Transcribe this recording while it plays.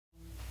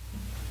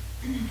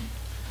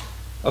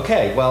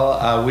Okay,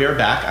 well, we're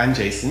back. I'm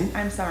Jason.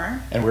 I'm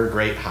Summer. And we're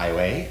Great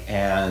Highway.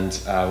 And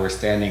we're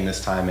standing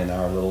this time in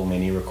our little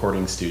mini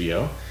recording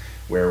studio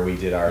where we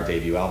did our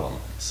debut album.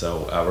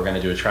 So we're going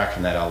to do a track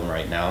from that album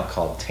right now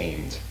called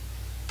Tamed.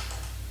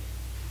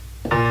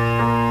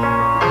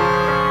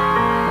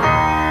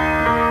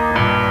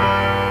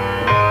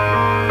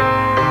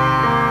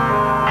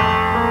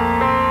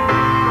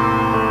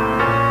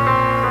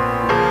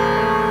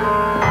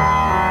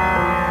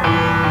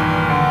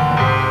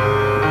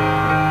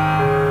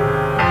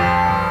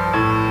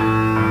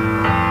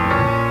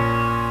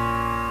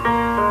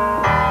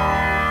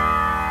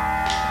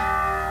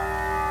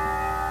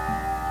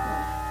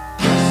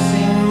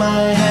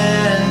 My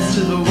hands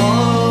to the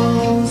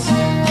walls.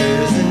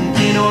 There's an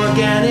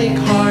inorganic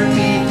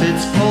heartbeat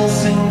that's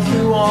pulsing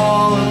through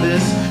all of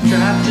this,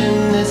 trapped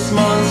in this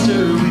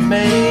monster we've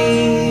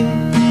made.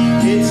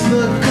 It's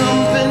the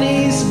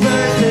company's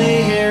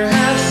birthday. Here,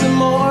 have some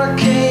more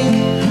cake.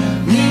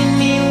 Meet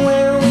me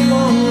where we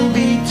won't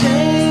be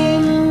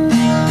tamed,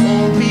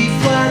 won't be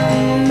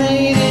flattened,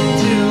 made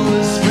into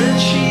a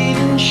spreadsheet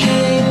and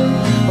shame.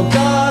 Oh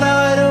God,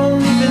 I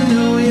don't even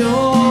know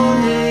your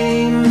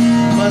name.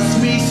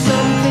 Must be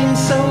something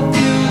so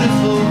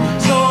beautiful,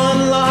 so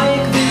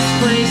unlike this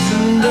place.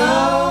 And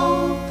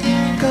oh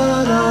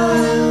God, I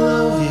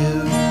love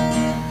you.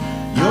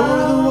 You're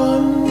the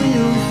one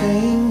real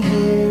thing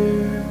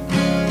here.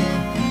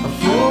 A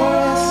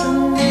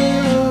fluorescent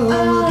halo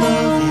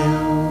above you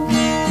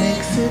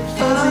makes it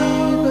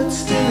fuzzy, but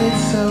still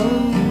it's so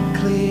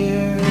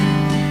clear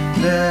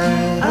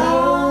that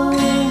oh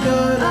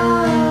God, I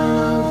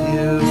love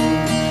you.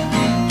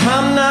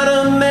 I'm not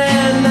a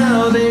man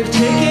now, they've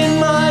taken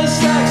my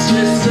stacks,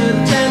 just a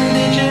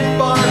 10-digit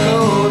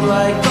barcode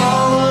like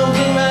all of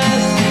the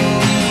rest.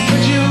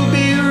 Could you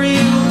be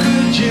real?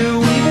 Could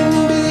you even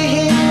be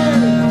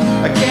here?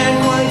 I can't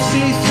quite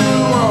see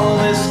through all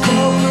this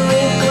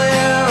corporate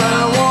glare.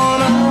 I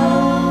wanna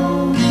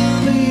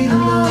only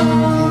love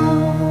you.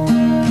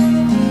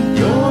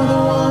 You're the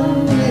one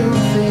real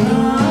thing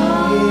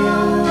here.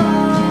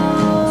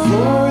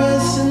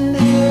 Fluorescent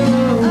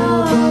halo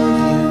above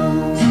you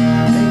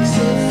makes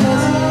it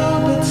fuzzy,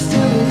 but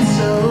still it's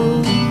so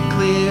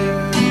clear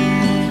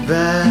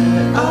that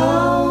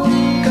oh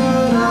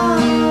God, I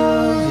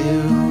love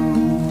you.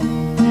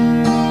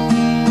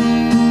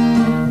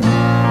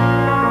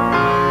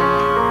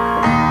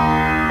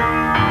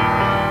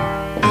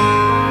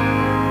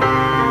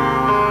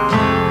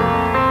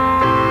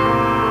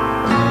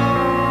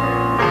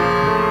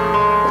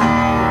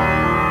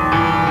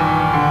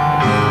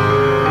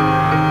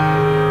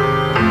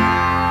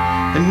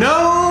 And no,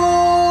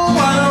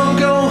 I don't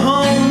go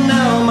home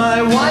now.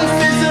 My wife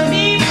is a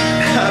meat.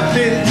 I've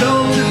been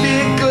told to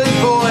be a good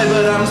boy,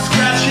 but I'm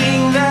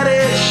scratching that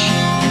itch.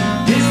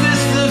 Is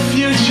this the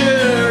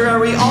future? Are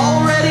we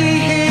already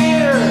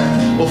here?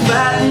 Well,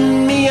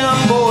 fatten me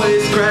up,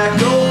 boys. Crack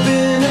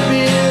open a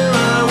beer.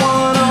 I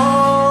wanna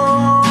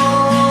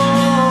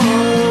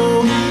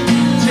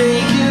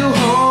take you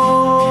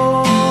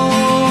home.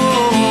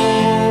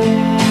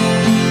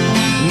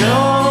 No,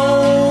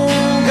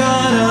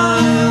 God, I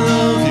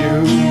love you.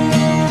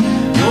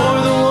 You're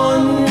the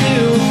one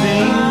real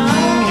thing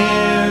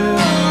here.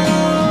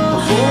 A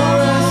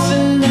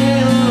fluorescent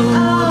halo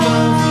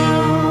above you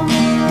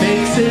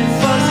makes it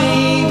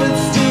fuzzy, but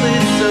still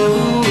it's so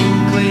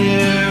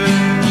clear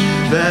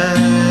that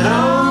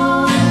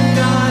oh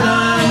God, I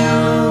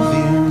love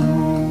you.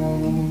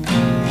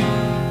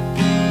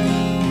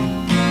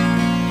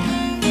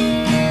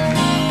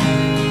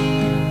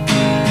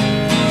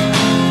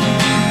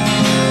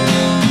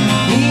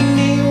 Meet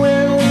me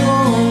where we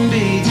won't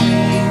be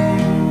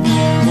tamed,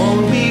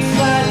 won't be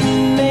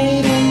flattened,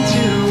 made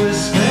into a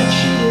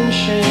spreadsheet and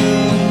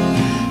shame.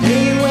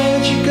 Hey,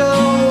 where'd you go?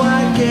 I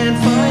can't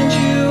find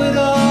you at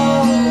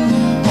all.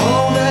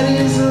 All that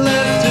is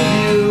left of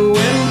you,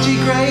 empty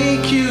gray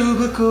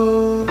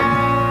cubicle.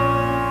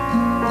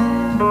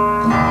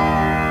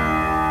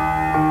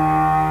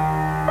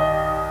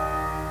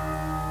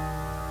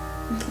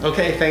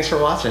 Okay, thanks for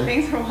watching.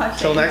 Thanks for watching.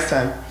 Till next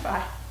time.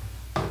 Bye.